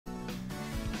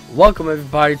Welcome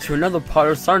everybody to another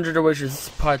part of Sonic Generations. This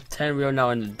is part 10. We are now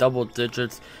in the double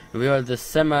digits. We are the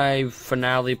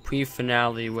semi-finale,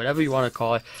 pre-finale, whatever you want to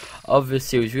call it, of this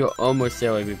series. We are almost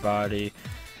there, everybody.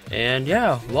 And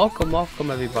yeah, welcome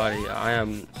everybody. I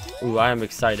am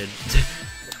excited.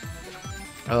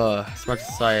 As much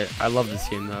as I love this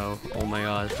game though. Oh my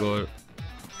god, but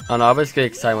I don't know, I always get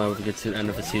excited when we get to the end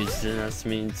of a series, and that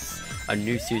means a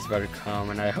new series about to come,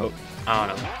 and I hope, I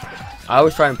don't know. I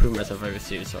always try to improve myself every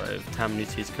series, so every time new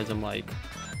series, because I'm like,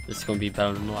 this is going to be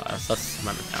better than the last. That's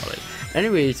my mentality.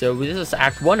 Anyway, so this is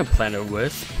Act 1 of Planet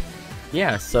Wisp.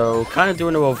 Yeah, so kind of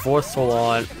doing a reversal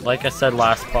on, like I said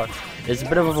last part, it's a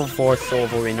bit of a reversal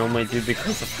of what we normally do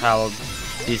because of how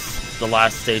the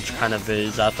last stage kind of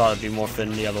is. I thought it'd be more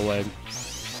fitting the other way.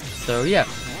 So yeah,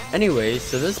 anyway,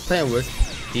 so this Planet Wisp,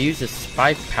 he uses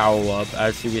Spike power-up,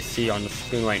 as you can see on the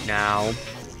screen right now.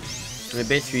 And they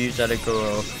basically use that to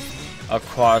go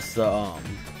across the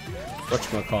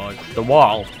the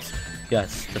walls.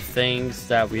 Yes, the things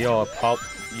that you're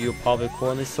probably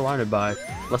currently surrounded by,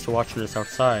 unless you're watching this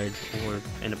outside or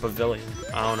in a pavilion.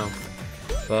 I don't know,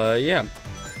 but yeah.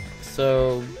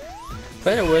 So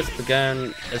Planet Wisp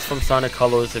again, it's from Sonic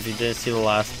Colors. If you didn't see the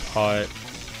last part,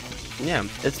 yeah,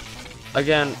 it's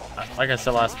again like I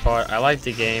said last part. I like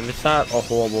the game. It's not a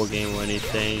horrible game or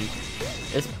anything.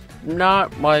 It's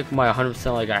not like my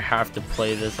 100% like I have to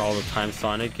play this all the time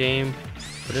Sonic game,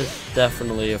 but it's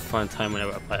definitely a fun time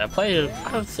whenever I play it.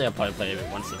 I would say I probably play it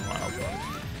every once in a while, but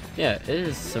yeah, it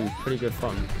is some pretty good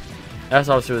fun. That's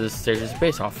also what this stage is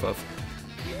based off of.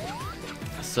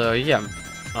 So yeah,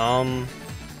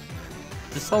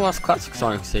 this is the last classic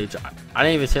Sonic stage. I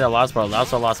didn't even say that last part.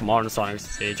 That's the last modern Sonic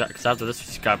stage, because after this we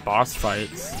just got boss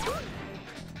fights.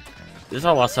 This is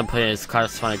the last time playing this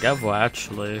classic Sonic ever,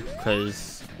 actually, because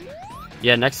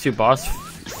yeah, next two boss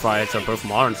fights are both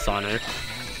modern Sonic,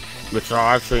 which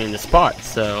are actually in the spot.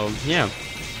 So yeah,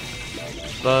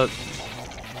 but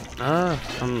I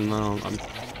don't know.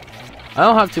 I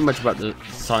don't have too much about the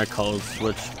Sonic Colors,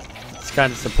 which is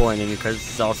kind of disappointing because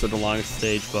it's also the longest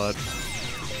stage. But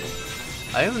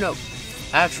I don't know.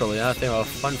 Actually, I think a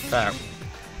fun fact: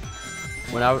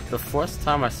 the first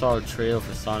time I saw a trailer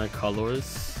for Sonic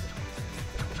Colors,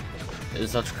 it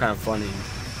was actually kind of funny.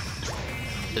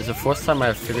 It's the first time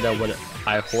I figured out what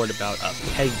I heard about a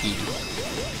Peggy.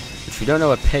 If you don't know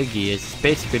what Peggy is, it's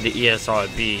basically the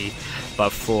ESRB,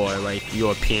 but for like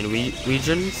European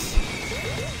regions.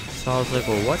 So I was like,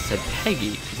 well, what's a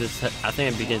Peggy? Because I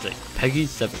think it begins like Peggy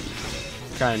 7.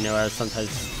 Kind of know how sometimes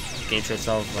games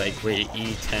yourself like rated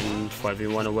E10 for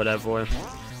everyone or whatever,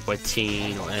 or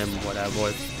teen or M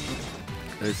whatever.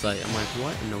 It's like, I'm like,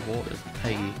 what in the world is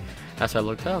Peggy? As I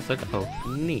looked up, I was like, oh,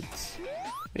 neat.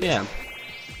 Yeah.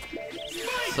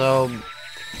 So,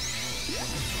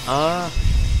 yeah,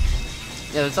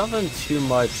 there's nothing too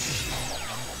much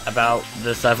about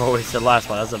this I've always said last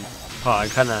part. That's a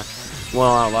part I kind of went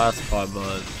on last part,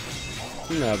 but,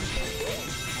 you know.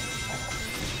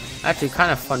 Actually,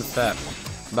 kind of fun fact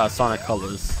about Sonic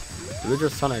Colors. The original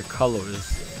Sonic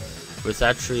Colors was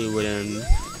actually written,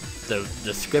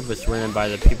 the script was written by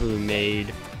the people who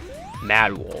made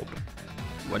Mad World.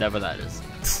 Whatever that is.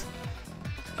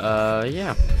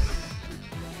 Yeah.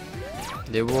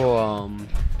 They were, oh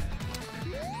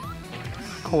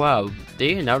wow,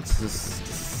 they announced this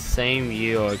the same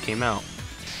year it came out.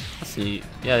 Let's see,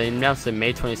 yeah, they announced it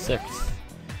May 26th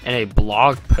in a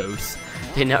blog post.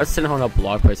 They announced it on a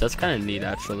blog post. That's kind of neat,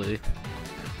 actually.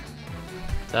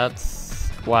 That's,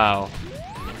 wow.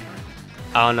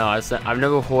 I don't know, I've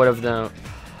never heard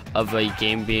of a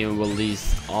game being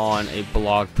released on a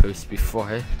blog post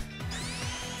before.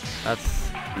 That's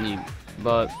neat.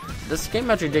 But this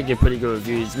game actually did get pretty good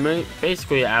reviews.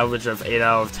 Basically, an average of 8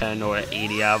 out of 10, or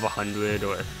 80 out of 100,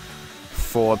 or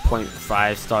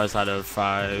 4.5 stars out of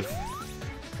 5.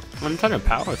 Thunder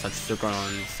Power is actually still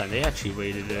on this time. They actually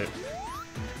rated it.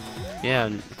 Yeah,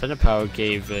 Thunder Power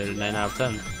gave it a 9 out of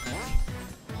 10.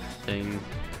 Thing.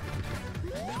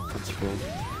 That's cool.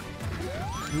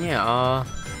 Yeah,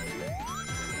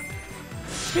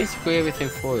 basically everything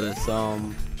for this.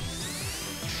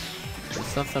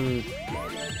 There's nothing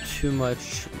too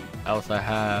much else I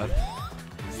have.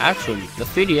 Actually, the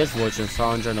 3DS version,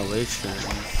 Sonic Generations,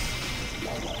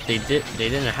 they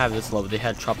didn't have this level. They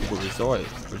had Tropical Resort,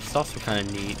 which is also kind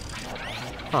of neat.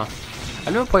 Huh?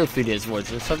 I never played 3DS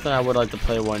version. It's something I would like to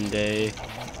play one day,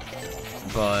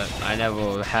 but I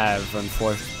never have,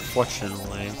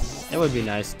 unfortunately. It would be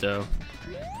nice though.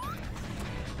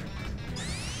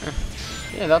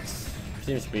 Yeah, that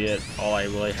seems to be it. All I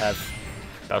really have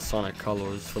about Sonic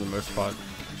Colors for the most part.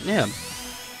 Yeah.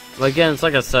 But again, it's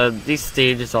like I said, these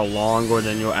stages are longer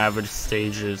than your average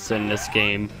stages in this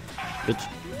game. Which,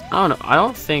 I don't know, I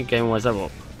don't think anyone's ever...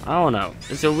 I don't know.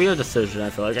 It's a weird decision, I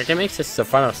feel like. I can make this the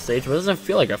final stage, but it doesn't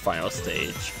feel like a final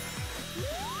stage.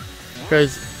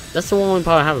 Because that's the only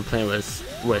problem I have with playing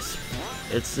Wisp.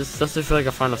 It's just doesn't feel like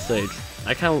a final stage.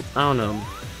 I don't know.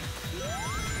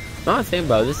 Now I think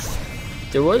about this,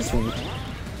 they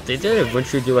did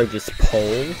eventually do like this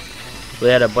poll where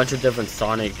they had a bunch of different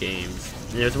Sonic games.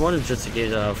 And there's one just to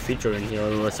get a feature in here,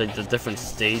 it was like the different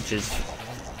stages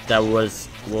that would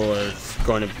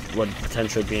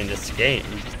potentially be in this game.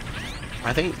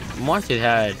 I think once they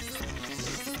had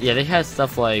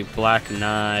stuff like Black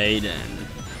Knight and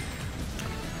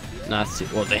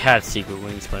they had Secret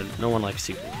Wings, but no one likes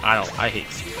Secret. I hate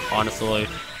Secret. Honestly,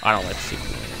 I don't like Secret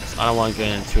Wings. I don't want to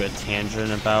get into a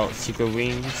tangent about Secret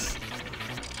Wings,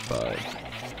 but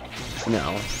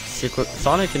no,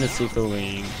 Sonic and the Secret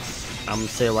Wings, I'm gonna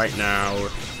say right now,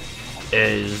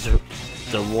 is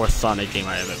the worst Sonic game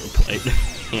I have ever played,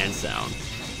 hands down.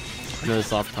 I know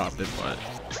it's off topic, but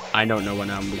I don't know when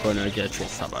I'm going to get a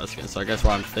chance to talk about this again. So I guess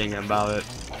while I'm thinking about it,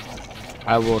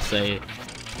 I will say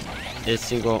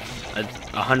it's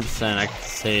 100%. I can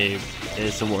say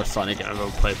it's the worst Sonic game I've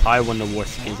ever played. Probably one of the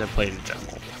worst games I've played in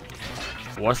general.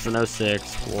 Worse than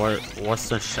 06, worse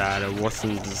than Shadow, worse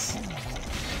than this.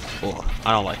 Oh,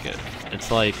 I don't like it. It's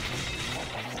like,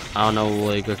 I don't know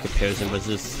really good comparison, but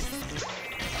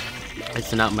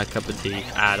it's not my cup of tea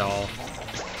at all.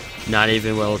 Not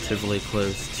even relatively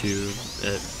close to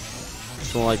it.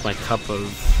 It's more like my cup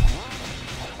of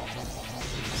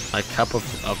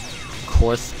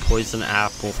coarse poison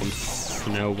apple from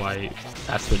Snow White.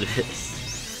 That's what it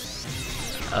is.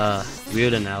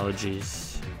 Weird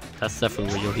analogies. That's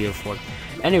definitely what you're here for.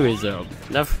 Anyways though,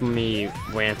 enough of me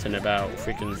ranting about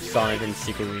freaking Sonic and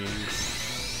Secret Wings.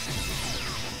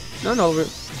 No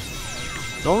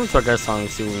one took us Sonic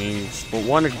Secret Wings, but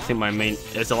one to complete my main.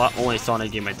 It's only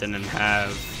Sonic game I didn't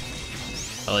have.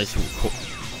 At least,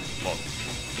 well,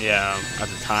 yeah, at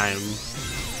the time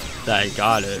that I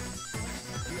got it.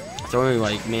 It's only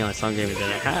like mainly Sonic game I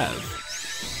didn't have.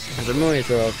 As a movie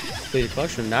to complete the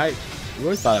collection, I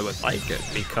really thought I would like it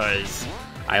because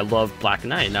I love Black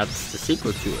Knight, and that's the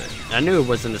sequel to it. I knew it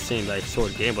wasn't the same like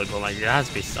sort of gameplay, but like it has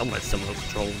to be somewhat similar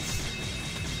controls.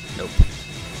 Nope.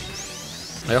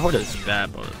 I heard it's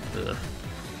bad, but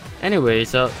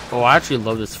anyways, I actually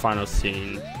love this final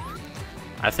scene.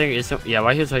 I think it's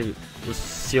right here's like you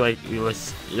see like you're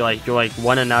like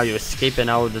running out, you're escaping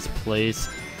out of this place.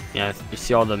 Yeah, you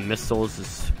see all the missiles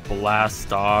just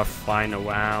blast off, flying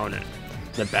around, and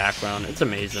the background. It's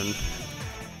amazing.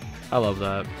 I love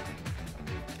that.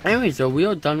 Anyway, so we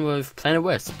are done with Planet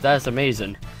Wisp. That's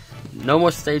amazing. No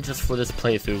more stages for this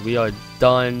playthrough. We are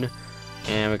done.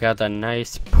 And we got that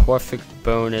nice, perfect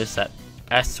bonus at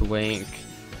S-Wink.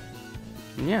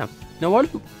 Yeah. No, what?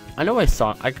 I know I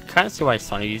kind of see why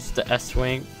Sonic used the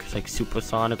S-Wink, like Super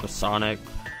Sonic or Sonic.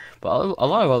 But a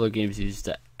lot of other games use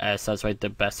the S. That's like the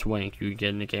best wink you get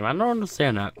in the game. I don't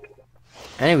understand that.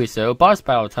 Anyway, so boss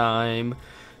battle time.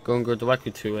 Go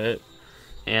directly to it.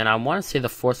 And I want to say the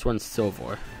first one's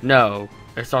Silver. No,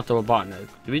 it's not the Robotnik.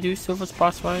 Do we do Silver's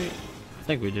boss fight? I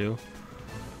think we do.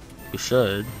 We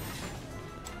should.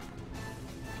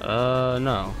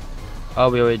 No. Oh,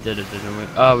 we already did it, didn't we?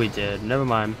 Oh, we did. Never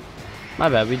mind. My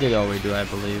bad. We did already do, I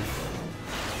believe.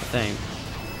 I think.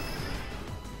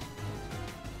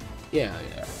 Yeah.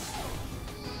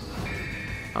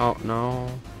 Oh, no.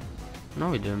 No,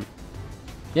 we didn't.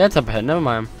 Yeah, it's up ahead. Never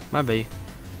mind. My bad.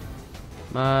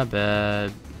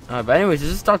 Alright, but anyways,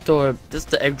 this is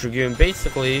the Egg Dragoon.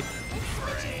 Basically,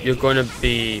 you're going to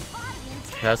be...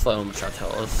 Yeah, let's let Omachar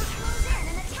tell us.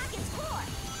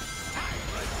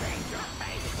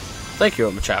 Thank you,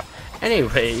 Omachar.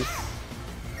 Anyways.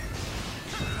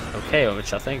 Okay,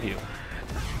 Omachar, thank you.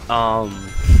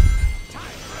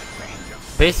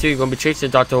 Basically, you're going to be chasing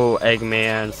Dr.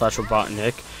 Eggman /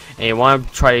 Robotnik. And you want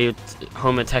to try to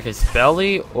home attack his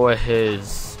belly or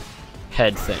his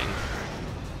head thing.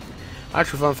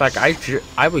 Actually, fun fact,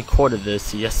 I recorded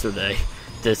this yesterday,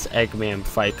 this Eggman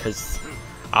fight, because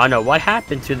I don't know what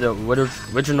happened to the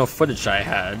original footage I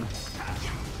had.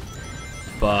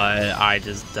 But I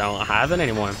just don't have it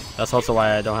anymore. That's also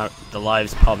why I don't have, the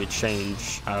lives probably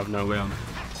change out of nowhere.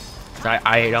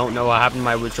 I don't know what happened to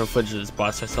my original footage of this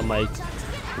boss, so I'm like,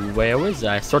 where was it?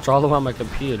 I searched all around my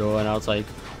computer and I was like,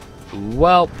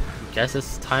 well, guess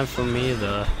it's time for me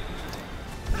to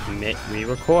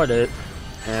re-record it.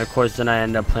 And of course then I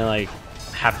end up playing like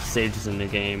half the stages in the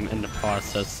game in the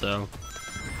process, so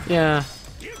yeah.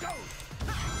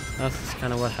 That's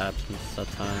kind of what happens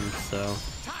sometimes, so.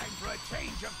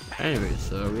 Anyway,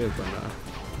 so we're gonna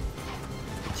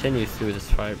continue through this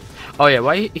fight. Oh yeah,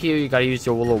 right here you gotta use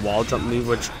your little wall jump move,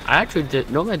 which I actually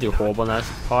did. Normally I do horrible in that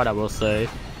part, I will say.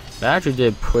 But I actually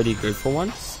did pretty good for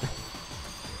once.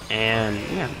 And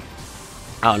yeah,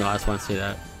 I don't know. I just want to say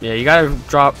that. Yeah, you gotta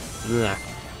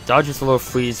dodge just little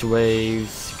freeze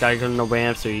waves. You gotta get on the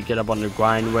ramp so you get up on the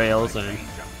grind rails and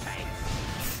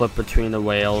flip between the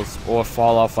rails, or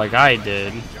fall off like I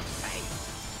did.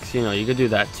 Cause, you know, you could do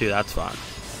that too. That's fine.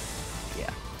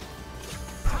 Yeah,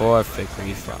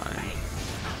 perfectly fine.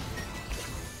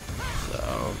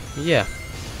 So yeah.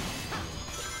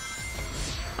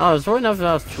 Oh, there's really nothing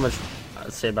else too much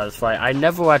to say about this fight. I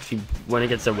never actually went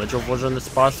against the original version of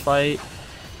this boss fight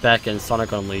back in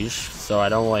Sonic Unleashed, so I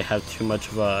don't really have too much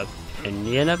of an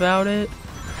opinion about it,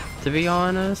 to be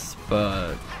honest.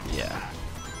 But yeah,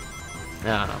 I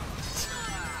don't know.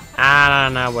 I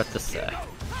don't know what to say.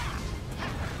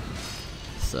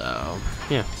 So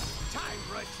yeah.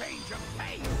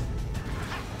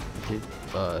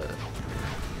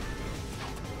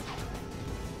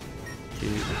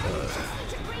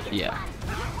 Yeah.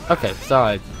 Okay,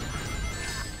 sorry.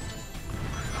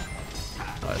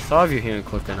 Sorry if you're hearing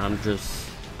clicking. I'm just,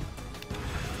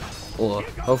 or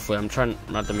hopefully I'm trying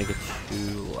not to make it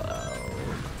too loud.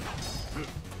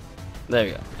 There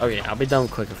we go. Okay, I'll be done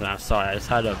with clicking for now. Sorry, I just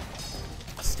had a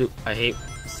I hate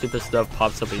stupid stuff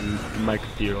pops up in my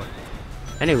computer.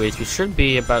 Anyways, we should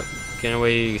be about getting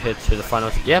ready to hit to the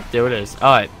final. Yep, there it is.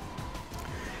 All right.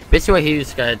 Basically, what he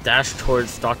just gotta dash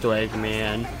towards Dr.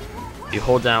 Eggman. You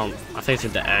hold down, I think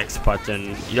it's the X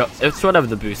button. You know, it's whatever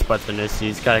the boost button is. You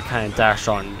just gotta kind of dash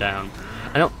on down.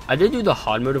 I did do the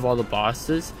hard mode of all the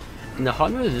bosses, and the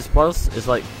hard mode of this boss is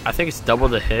like, I think it's double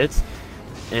the hits,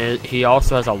 and he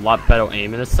also has a lot better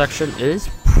aim in this section. It is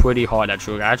pretty hard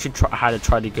actually. I actually had to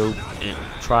try to go and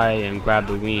try and grab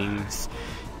the wings,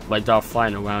 like they're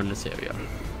flying around this area.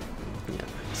 Yeah,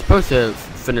 supposed to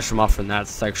finish him off in that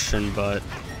section, but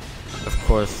of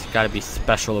course, gotta be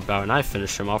special about it, and I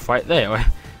finish him off right there.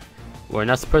 We're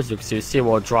not supposed to, because you see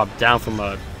we'll drop down from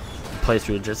a place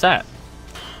we were just at.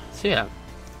 So yeah,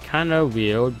 kinda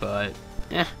weird, but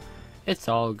it's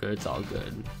all good, it's all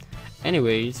good.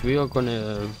 Anyways, we are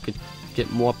gonna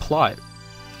get more plot,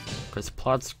 because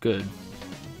plot's good.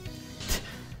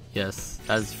 Yes,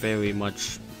 that's very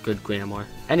much good grammar.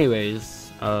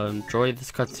 Anyways, enjoy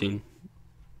this cutscene.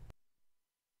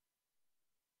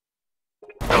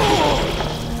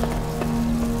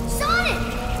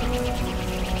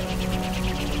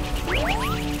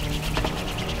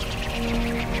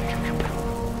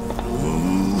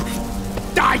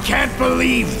 I can't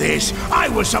believe this! I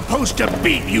was supposed to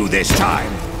beat you this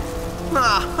time!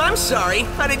 Ah, I'm sorry.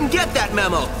 I didn't get that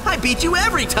memo. I beat you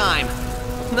every time.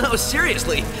 No,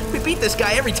 seriously. We beat this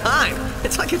guy every time.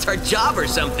 It's like it's our job or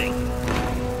something.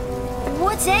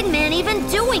 What's Eggman even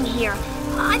doing here?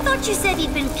 I thought you said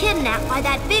he'd been kidnapped by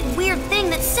that big weird thing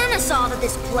that sent us all to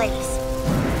this place.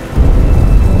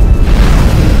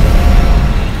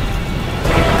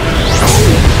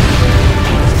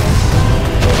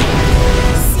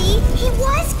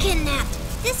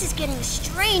 This is getting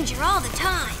stranger all the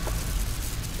time.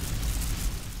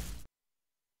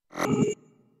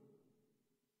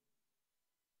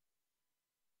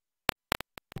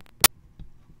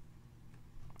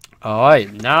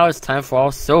 Alright, now it's time for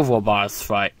our silver boss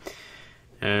fight.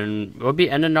 And we'll be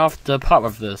ending off the part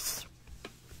of this.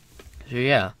 So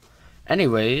yeah.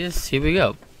 Anyways, here we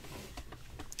go.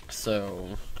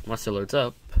 So, once it loads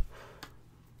up.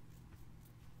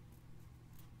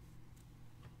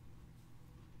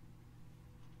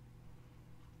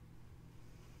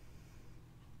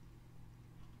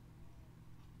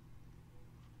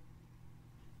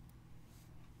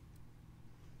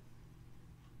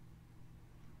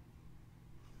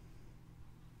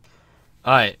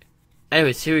 Alright,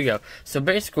 anyways, here we go. So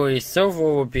basically, Silver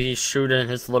will be shooting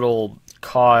his little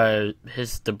car,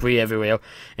 his debris everywhere,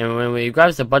 and when he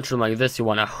grabs a bunch of them like this, you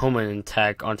want to homing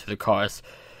attack onto the cars,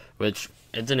 which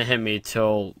it didn't hit me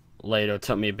till later, it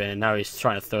took me a bit, and now he's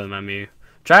trying to throw them at me,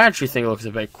 which I actually think looks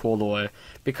a bit cool. It'd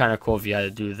be kind of cool if you had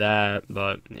to do that,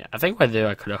 but yeah, I think right there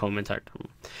I could have home attacked him.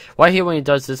 Right here when he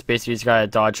does this, basically he's got to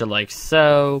dodge it like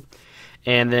so,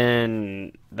 and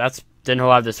then then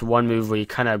he'll have this one move where he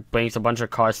kind of brings a bunch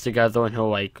of cars together and he'll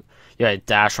like, yeah,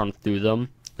 dash on through them.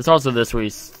 There's also this where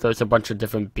he throws a bunch of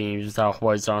different beams that are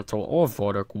horizontal or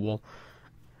vertical.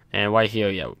 And right here,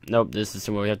 yeah, nope, this is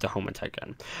where we have to home attack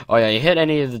again. Oh yeah, you hit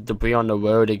any of the debris on the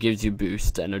road, it gives you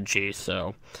boost energy,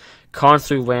 so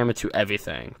constantly ram into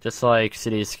everything. Just like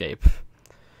City Escape.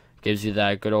 Gives you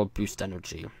that good old boost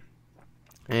energy.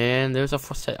 And there's a,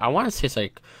 I want to say it's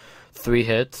like 3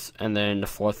 hits, and then the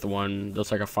 4th one,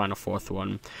 there's like a final 4th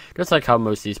one. Just like how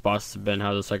most of these bosses have been,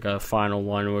 how there's like a final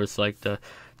one where it's like the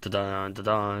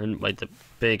da-dun, like the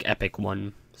big epic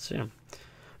one. So yeah.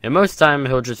 And most time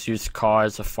he'll just use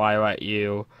cars to fire at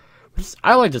you.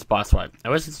 I like this boss fight.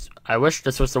 I wish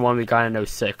this was the one we got in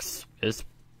 06. It's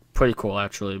pretty cool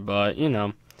actually, but you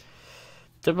know.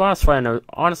 The boss fight,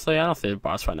 honestly, I don't think the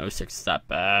boss fight in 06 is that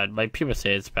bad. Like, people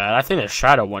say it's bad. I think the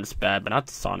Shadow one's bad, but not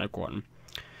the Sonic one.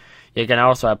 Yeah, again, I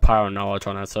also have prior knowledge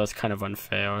on that, so it's kind of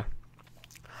unfair.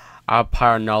 I have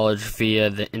prior knowledge via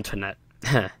the internet.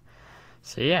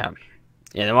 So, yeah.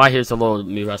 Yeah, then while here's a little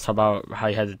me rest, how about how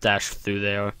you had to dash through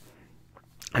there.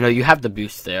 I know you have the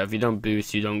boost there. If you don't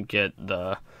boost, you don't get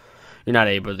the... You're not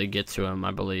able to get to him, I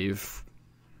believe.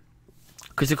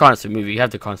 Because you constantly move, you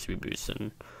have to constantly be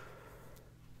boosting.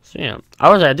 So yeah,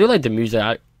 I do like the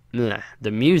music.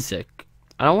 The music.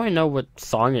 I don't really know what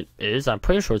song it is. I'm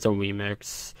pretty sure it's a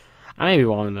remix. I may be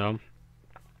wrong though.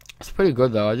 It's pretty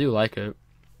good though. I do like it.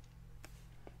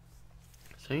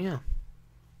 So yeah.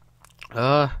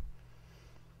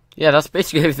 Yeah, that's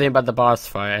basically everything about the boss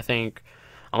fight. I think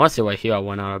I want to say right here I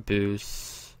went out of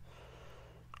boost.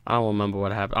 I don't remember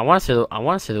what happened. I want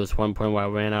to say there was one point where I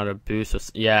ran out of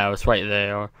boost. Yeah, it was right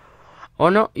there. Oh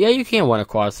no, yeah, you can't run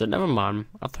across it. Never mind.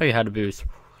 I thought you had a boost.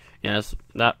 Yes,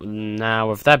 that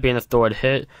now with that being a third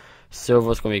hit,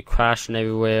 Silver's gonna be crashing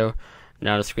everywhere.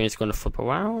 Now the screen's gonna flip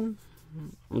around.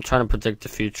 I'm trying to predict the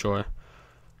future,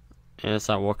 and it's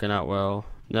not working out well.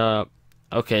 No,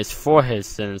 okay, it's 4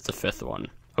 hits, then it's the 5th one.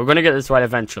 We're gonna get this right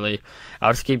eventually.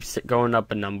 I'll just keep going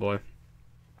up a number.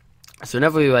 So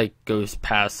whenever he like goes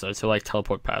past us, he'll like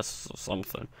teleport past us or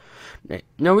something.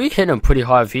 No, we hit him pretty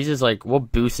hard. He's just like, we're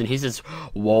boosting. He's just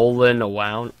rolling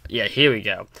around. Yeah, here we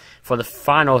go. For the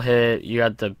final hit, you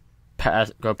had to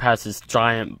go past this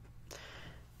giant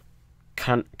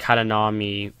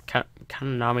Katanami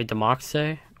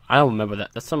Damaxe. I don't remember that.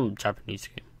 That's some Japanese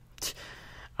game.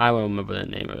 I don't remember the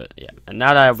name of it. Yeah. And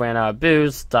now that I ran out of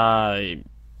boost, I'm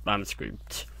screwed.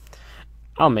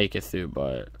 I'll make it through,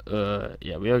 but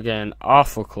yeah, we are getting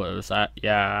awful close. I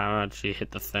actually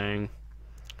hit the thing.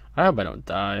 I hope I don't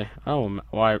die. I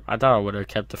thought I would have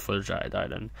kept the footage I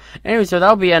died in. Anyway, so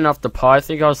that'll be the end of the part.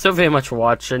 Thank you all so very much for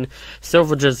watching.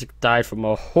 Silver just died from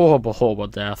a horrible, horrible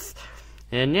death.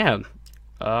 And yeah,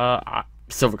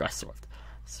 Silver got survived.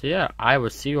 So yeah, I will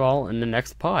see you all in the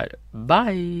next part.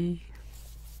 Bye!